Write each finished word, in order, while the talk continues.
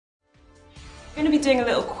We're going to be doing a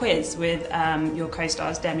little quiz with your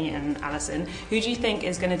co-stars Demi and Alyson. Who do you think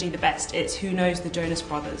is going to do the best? It's who knows the Jonas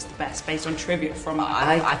Brothers the best based on trivia from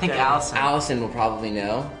I think Alyson. Alyson will probably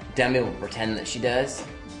know. Demi will pretend that she does.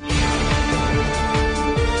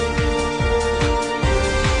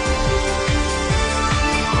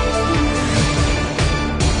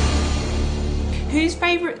 Whose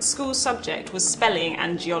favourite school subject was spelling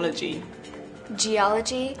and geology?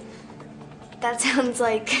 Geology? That sounds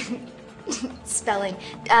like spelling.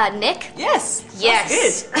 Nick? Yes!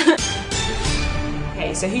 Yes! That's good!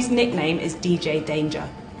 Okay, so whose nickname is DJ Danger?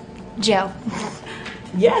 Joe.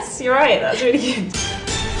 Yes, you're right, that's really good.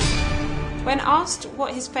 When asked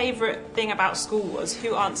what his favourite thing about school was,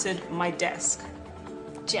 who answered, my desk?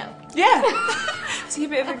 Joe. Yeah! Is he a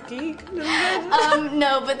bit of a geek?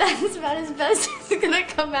 No, but that's about as best as it's gonna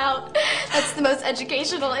come out. That's the most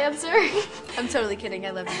educational answer. I'm totally kidding.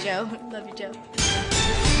 I love you, Joe. Love you, Joe.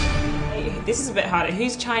 Hey, this is a bit harder.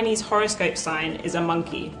 Whose Chinese horoscope sign is a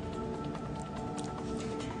monkey?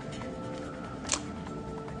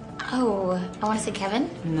 Oh, I want to say Kevin?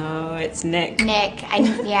 No, it's Nick. Nick.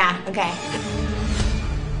 Yeah, okay.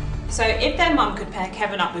 So if their mum could pair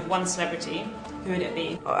Kevin up with one celebrity, who would it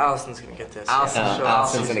be? Oh, Alyson's gonna get this.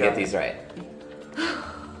 Alyson's gonna get these right.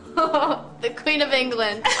 The Queen of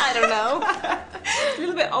England. I don't know. A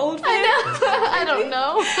little bit old for I him. know. I don't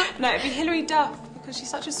know. No, it'd be Hilary Duff because she's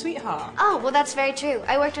such a sweetheart. Oh, well, that's very true.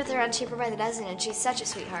 I worked with her on Cheaper by the Dozen, and she's such a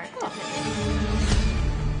sweetheart. Definitely.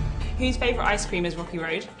 Whose favourite ice cream is Rocky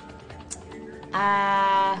Road?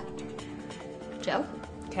 Joe?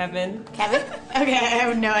 Kevin. Kevin? Okay, I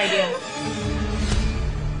have no idea.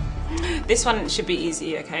 This one should be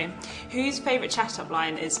easy, okay? Whose favourite chat-up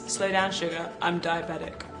line is, slow down sugar, I'm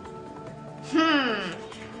diabetic?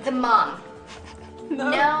 The mom. No.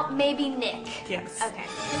 No, maybe Nick. Yes. Okay.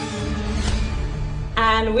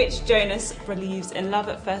 And which Jonas believes in love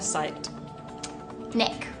at first sight?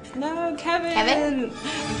 Nick. No, Kevin. Kevin?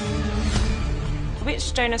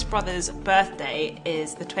 Which Jonas Brothers' birthday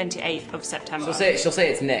is the 28th of September? She'll say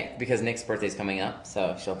it's Nick because Nick's birthday's coming up,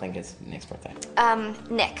 so she'll think it's Nick's birthday.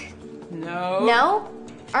 Nick. No. No?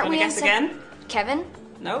 Aren't we guess again? Kevin?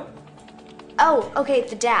 No. Oh, okay,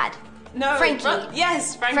 the dad. No. Frankie.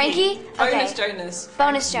 Yes, Frankie. Frankie? Bonus Okay. Jonas.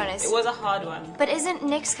 Bonus Frankie. Jonas. It was a hard one. But isn't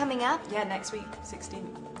Nick's coming up? Yeah, next week,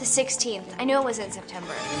 16th. The 16th. I knew it was in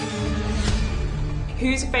September.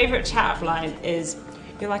 Whose favourite chat-up line is,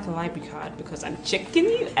 you're like a library card because I'm checking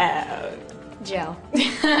you out? Joe.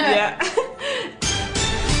 Yeah.